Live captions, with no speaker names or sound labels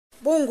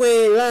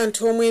Bungwe la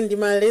anthu omwe ndi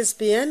ma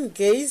lesbian,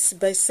 gays,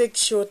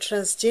 bisexual,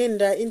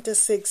 transgender,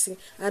 intersex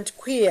and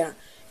queer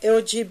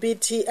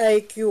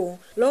LGBTIQ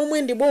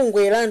lomwe ndi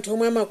bungwe la anthu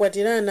omwe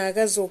amakwatilana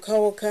akazi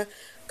okhaokha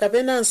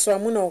kapenanso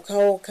amuna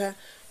okhaokha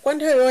kwa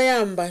nthawi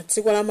yoyamba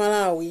dziko la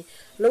Malawi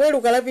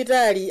loweruka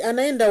lapitali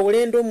anayenda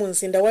ulendo mu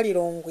mzinda wa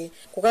Lilongwe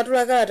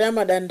kukatula kalata ya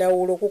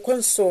madandaulo ku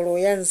khonsolo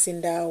ya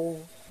mzindawu.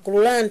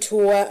 Gulu la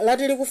anthuwa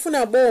lati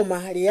likufuna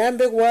boma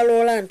liyambe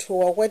kuwalola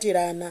anthuwa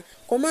okwatilana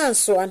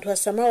komanso anthu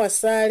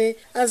asamawasale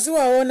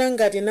aziwaona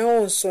ngati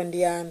nawonso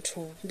ndi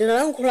anthu.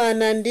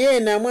 Ndinalankhulana ndi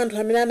ena mwa anthu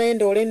amene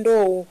anayenda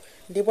ulendowu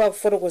ndipo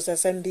akufotokoza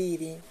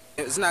zambiri.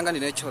 Zinanga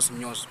ndine Choso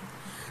Mnyozo.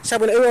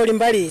 Sabona iwe uli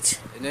mbali iti?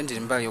 Ine ndili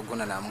mbali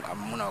yogona na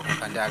amuna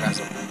okhaokha ndi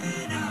akazi.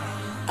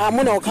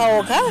 Amuna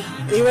okhaokha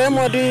iwe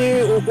modi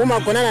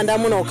umagonana ndi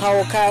amuna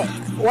okhaokha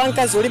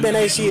wankazi ulibe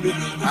naye chidi?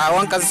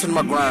 Wankazi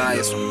sindimagonana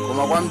naye so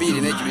koma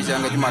kwambiri ne chili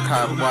changa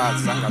chimakhala kwa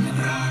zanga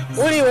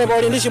amene. Uliwe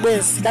poli ndi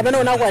chibwenzi kapena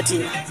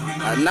unakwatira?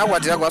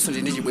 Nakwatira kwaso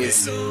ndi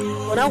chibwenzi.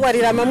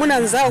 Unakwatira mamuna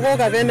nzako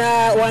kapena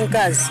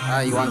wankazi?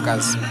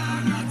 Wankazi.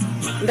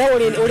 Nda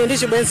uli ndi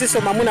chibwenzi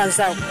so mamuna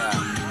nzako?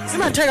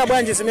 Zimatheka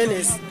bwanji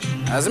zimenezi?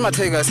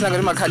 Zimatheka silanga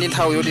limakhani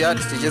nthawi yoti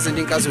ati ticheze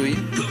ndi mkazi uyi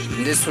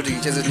ndiso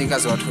ticheze ndi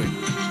mkazi wathu uyi.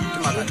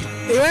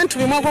 Iwe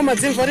nthupi mwako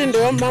madzimva kuti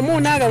ndiwo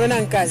mamuna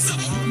kapena mkazi?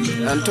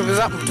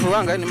 Nthupi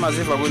wanga ni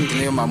maziva kuti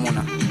ndineyo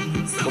mamuna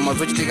koma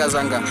zochitika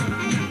zanga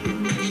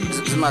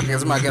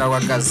zimakera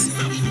kwa kazi.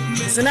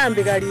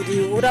 Zinayambika liti?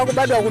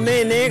 Utakubadwa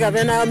kumene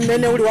kapena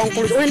mmene uli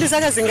wankulu? Uli ndi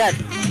zaka zingati?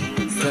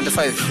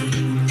 25.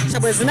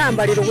 Chabwe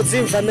zinayamba liti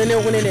kudzimva mmene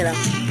ukunenera?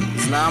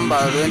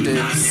 Zinayamba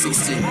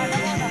 2016.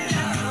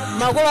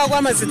 Makolo ako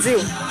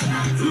amazidziwa?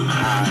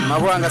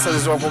 Makolo anga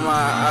sazidziwa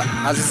koma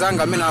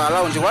azizanga amene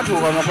alaundi kwathu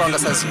kwa makolo anga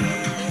sazidziwa.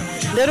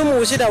 Ndero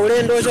mukuchita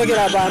ulendo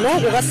ochokera pano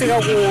kukafika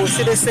ku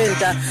city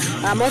center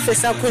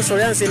maofesi a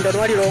khonsolo ya mzinda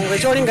wa Lilongwe.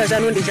 Cholinga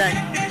chanu ndi chani?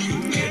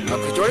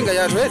 Cholinga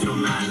chathu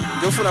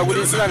ndofuna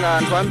kuti silanga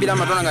anthu ambiri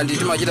amatonanga ndi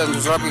timachita zinthu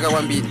zolakwika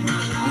kwambiri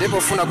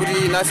ndipo funa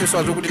kuti nafe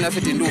swazo kuti nafe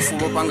ndi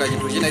ufulu opanga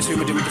chinthu china iso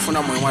kuti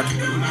tifuna moyo mwathu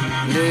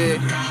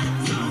ndi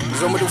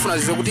zomwe tikufuna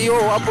zizo kuti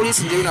iwo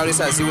apolisi ndiye wina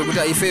alesa aziwe kuti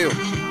ifeyo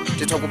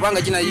titha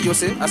kupanga china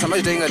chilichonse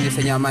asamachitenga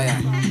ndife nyama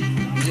yani.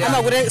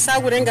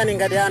 Sakutenga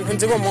ngati anthu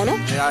mdziko muno?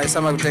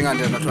 Samakutenga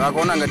ndi anthu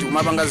akaona ngati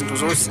kumapanga zinthu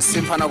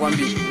zosemphana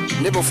kwambiri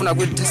ndipo funa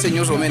kuti tese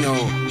nyozo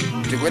umenewo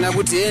tikuena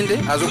kuti ende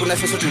azokuna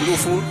feso ndi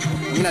ufulu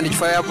mina ndi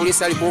chifaya ya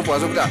polisi alipopo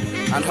azokuti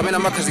anthu amene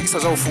amakhazikitsa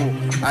za ufulu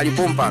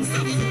alipompa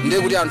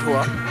ndiye kuti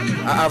anthuwa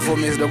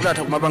avomezedwa kuti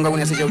atha kumapanga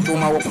kunese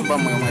chautuma wokhumba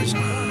moyo mwacho.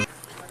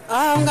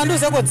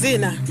 Unganduzeko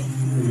dzina?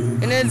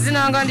 Ine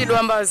dzina anga ndi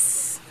Dwambazi.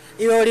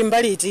 Iwe uli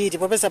mbali iti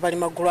popeza pali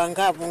magulu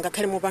angapo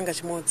ngakhale mupanga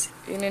chimodzi?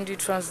 Ine ndi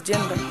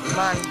transgender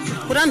man.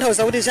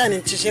 Kutanthauza kuti chani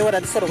mchichewa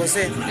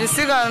tatifotokozeni?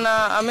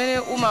 Ndisikana amene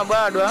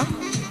umabadwa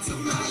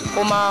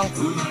koma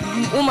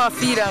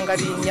umafira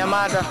ngati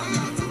nyamata.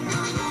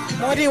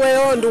 Moti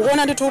iweyo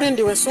ndikuona ndithu uli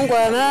ndiwe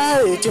sungwana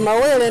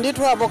timawere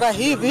ndithu apo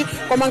kahipi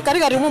koma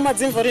mkatikati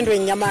mumadzimva kuti ndiwe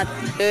nyamata?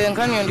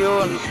 Nkhaniyo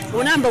ndiona.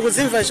 Unayamba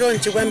kudzimva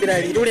chonchi kuyambira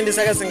liti? Uli ndi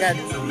zaka zingati?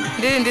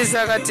 Ndili ndi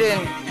zaka 10.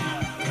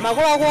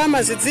 Makolo ako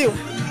amazidziwa?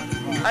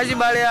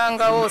 Achibale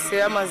anga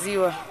onse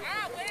amaziwa.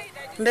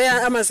 Ndiye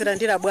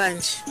amazilandira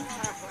bwanji?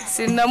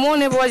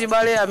 Sindinamuonepo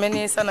wachibale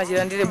amene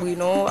sanachilandire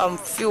bwino. I'm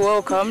feel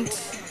welcomed.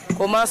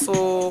 Komanso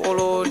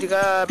olo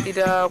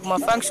tikapita kuma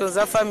functions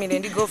za family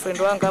ndi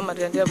girlfriend wanga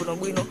amatilandira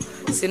bwino.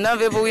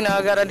 Sinamvepo wina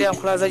akati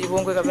ndiyankhula za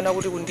chipongwe kapena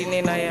kuti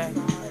kundinena yani.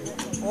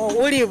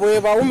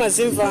 Ulipo pa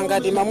umazimva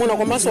ngati mamuna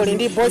komanso uli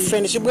ndi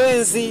boyfriend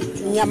chibwenzi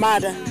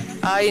nyamata?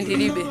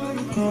 Ndilibe.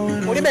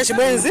 Ulibe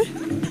chibwenzi?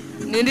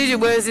 Ndi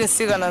chibwenzi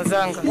nsikana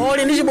nzanga.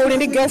 Uli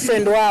ndi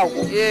girlfriend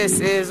wako?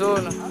 Yes,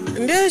 zona.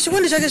 Ndiye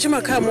chikondi chake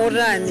chimakhala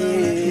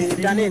motani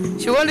taneni?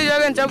 Chikondi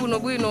chake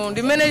nchabwinobwino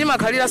ndimene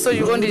chimakhalira so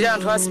chikondi cha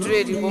anthu a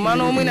straight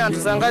komano mwina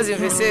anthu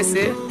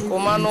sangazimvesese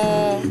komano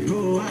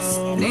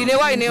ine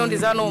wa ineyo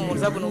ndizanomo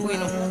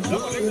zabwinobwino.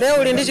 Ndiye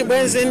uli ndi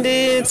chibwenzi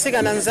ndi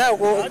nsikana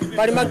nzako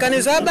pali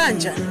maganizo a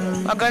banja?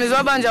 Maganizo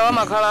a banja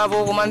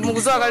wamakhalapo koma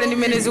mukudziwa kale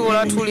ndimene dziko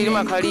lathu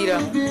limakhalira.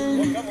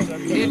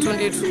 Ndithu.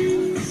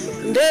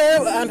 Ndiye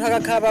anthu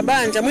akakhala pa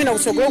banja mwina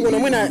kutsogolo kuno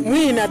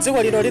mwina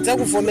dziko lino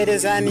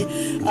lidzakuvomerezani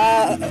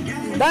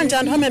banja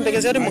anthu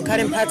amayembekeza kuti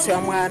mukhale mphatso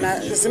ya mwana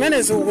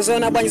zimene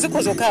zikuzoona bwanji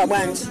zikhozokhala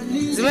bwanji?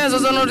 Zimene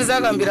zozonoti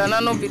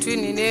zakambirana no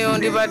between ineyo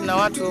ndi partner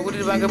wathu kuti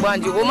tipange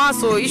bwanji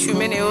komanso issue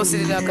imeneyo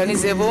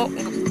sitinaganizepo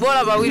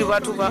bora pawiri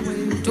pathupa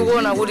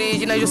tikuona kuti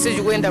china chonse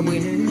chikuyenda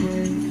bwino.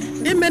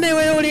 Ndi mmene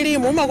iweyo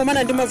ulilimu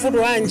umakumana ndi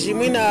mavuto anji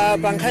mwina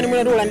pa nkhani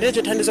mwina kuti ulandire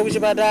chithandizo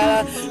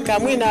kuchipatala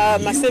kamwina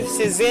ma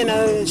services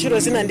ena ntchito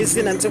zina ndi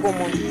zina mdziko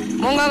muno?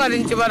 Monga ngati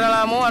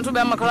mchipatalamo anthu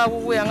amakhala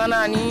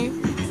kukuyang'anani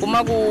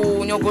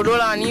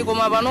kumakunyogodolani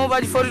koma pano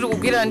pa chifukwa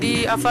tikugwira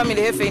ndi a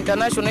Family Health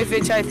International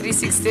FHI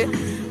 360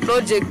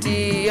 project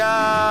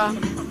ya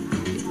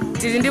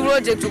tili ndi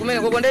project kumene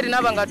koko ndeti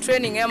napanga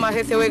training ya ma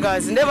health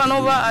workers nde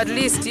panopa at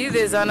least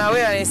there's an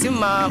awareness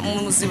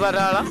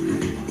muzipatala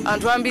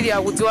anthu ambiri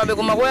akudziwabe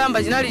koma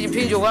koyamba chinali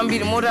chipinjo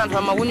kwambiri moti anthu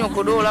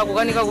amakunyogodola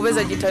kukanika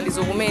kupeza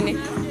chithandizo kumene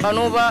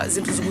panopa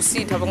zinthu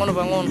zikusintha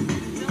pang'ono.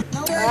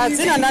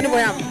 Dzina ndani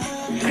poyamba?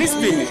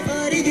 Crispin.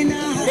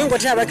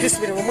 Ngoti aba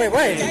Crispin pomwepo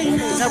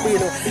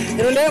zabwino.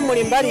 Ino ndiye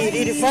muli mbali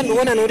ili fandu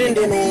kuona kuti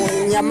ndino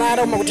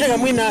nyamara umakutheka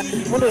mwina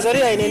mundu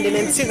zoriya ine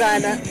ndine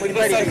mtsikana muli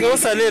mbali.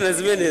 Osanena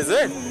zimenezo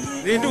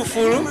ndi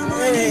ufulu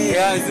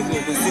ya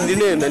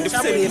zindinena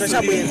ndifuse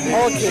chabwino.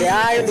 Okay,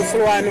 hayo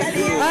ndufulu wanu.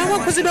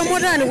 Mwakhuzidwa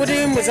motani kuti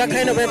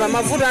muzakhaina pepa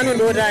mavuto anu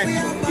ndi otani?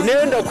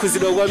 Ineyo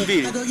ndakhuzidwa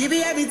kwambiri.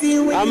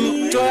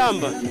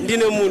 Choyamba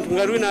ndine munthu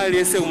ngati wina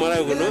aliyense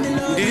kumalawi kuno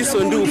ndiliso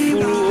ndi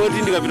ufulu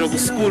oti ndikapita ku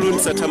skulu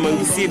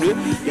ndisathamangisidwe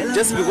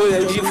just because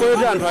ndifuna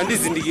kuti anthu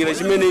andizindikira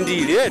chimene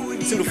ndili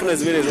sindifuna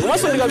zimenezo.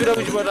 Komanso ndikapita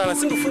ku chipatala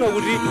sindifuna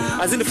kuti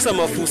azindifunsa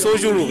mafunso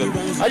ochuluka.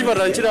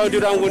 Achipatala nchitawo ndi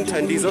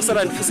angondithandiza osati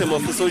andifuse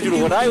mafunso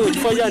ochuluka. Ayo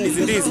chifukwa chani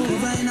zindizi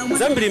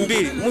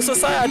zambirimbiri mu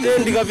society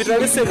ndikapita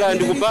leseka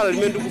ndikubhala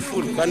limene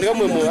ndikufuna kandi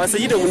kamwemo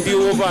asachite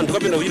kundiwo panthu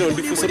kapena kuchita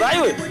kundifunsa kuti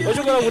ayiwe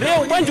wachokera kuti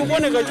bwanji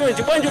ukuoneka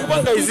chonchi bwanji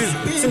ukupanga izizi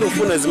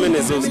sindifuna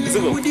zimenezo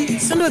ziko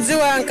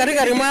sindodziwa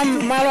nkatikati mwa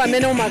malo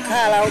amene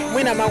umakhala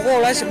mwina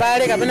makolo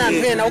achibale kapena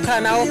anthu ena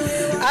okhala nawo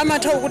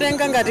amatha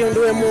kukutenga ngati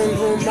ndiwe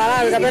munthu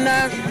Malawi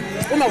kapena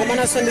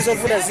umakomananso ndi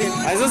zovuta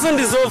zina. Azizo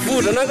ndi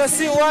zovuta nanga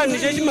si wani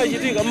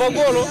chimachitika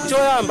makolo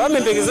choyamba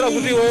amembekezera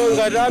kuti iwe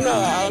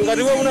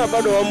ngati we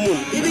unabadwa wamuna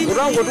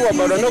utangoti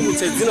wabadwa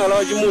nakutsa dzina la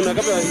wachimuna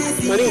kapena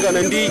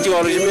malingana ndi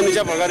chiwalo chimene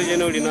chapakati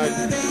chene uli nacho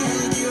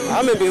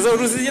amembekezera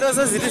kuti uzichita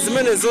zaziti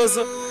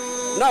zimenezozo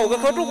nawo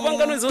ukakhala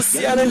kupangano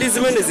zosiyana ndi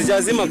zimene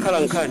zichazimakhala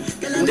nkhani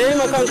ndi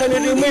imakhala nkhani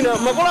kuti mwina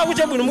makolo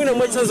akuchabwino mwina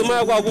mwachitsanzo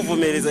mayi ako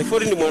akuvomereza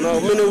ifoti ndi mwana wawo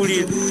umene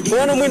ulili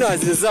mwana mwina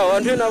azinzawo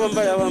anthu ena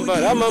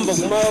abambali amamba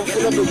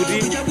kumafunabe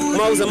kuti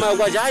mauza mayi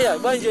ako achi aya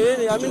banje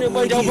amene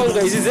banje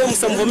akupanga izizi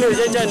musamvomere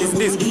chanchani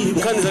zindizi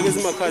nkhani zake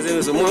zimakhala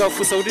zenezo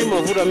mukafunsa kuti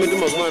mavuto amene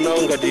timakumana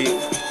nawo ngati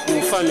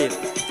family.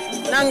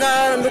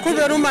 Nanga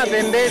ndikupera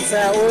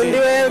umapembedza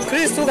ndiwe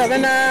Khristu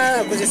kapena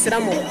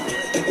kuchisilamu?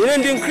 Ine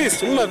ndi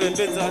Mkhristu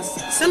ndimapembedza.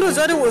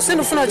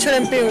 Sindifuna kutchera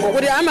mpingo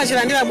kuti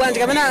amachilandira bwanji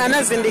kapena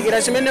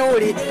anazindikira chimene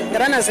uli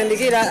ngati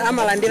anazindikira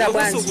amalandira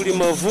bwanji. Kuli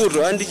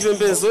mavuto andi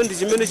chipembedzo ndi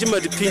chimene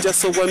chimatiphinja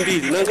so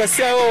kwambiri nanga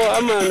si awo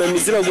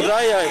amanamizira kuti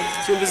aya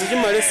chipembedzo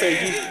chimalesa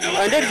ichi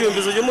andi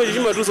chipembedzo chomwe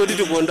chimatuza kuti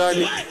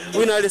tikondani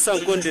wina alesa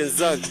nkondens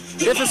zake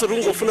ndefeso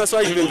tikungofuna so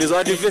achipembedzo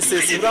ati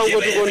verses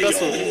kuti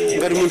tikondaso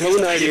ngati munthu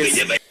wina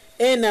aliyese.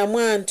 Ena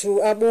mwa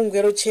anthu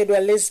abungwe lotchedwa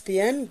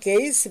Lesbian,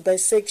 Gays,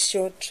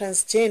 Bisexual,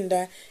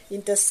 Transgender,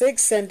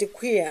 Intersex and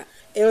Queer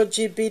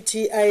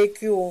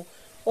LGBTIQ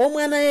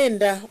omwe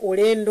anayenda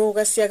ulendo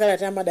kasiya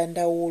kalata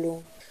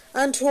madandaulo.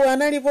 Anthu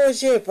analipo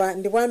ochepa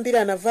ndipo ambiri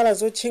anavala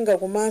zotchinga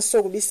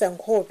kumaso kubisa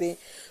nkhope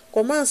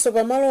komanso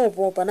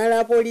pamalopo panali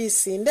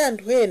apolisi ndi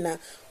anthu ena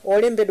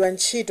olembedwa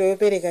ntchito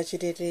yopereka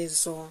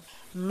chitetezo.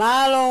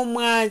 Malo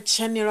mwa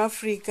Channel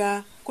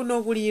Africa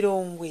kuno ku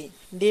Lilongwe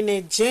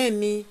ndine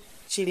Jenny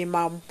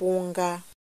Chilimampunga.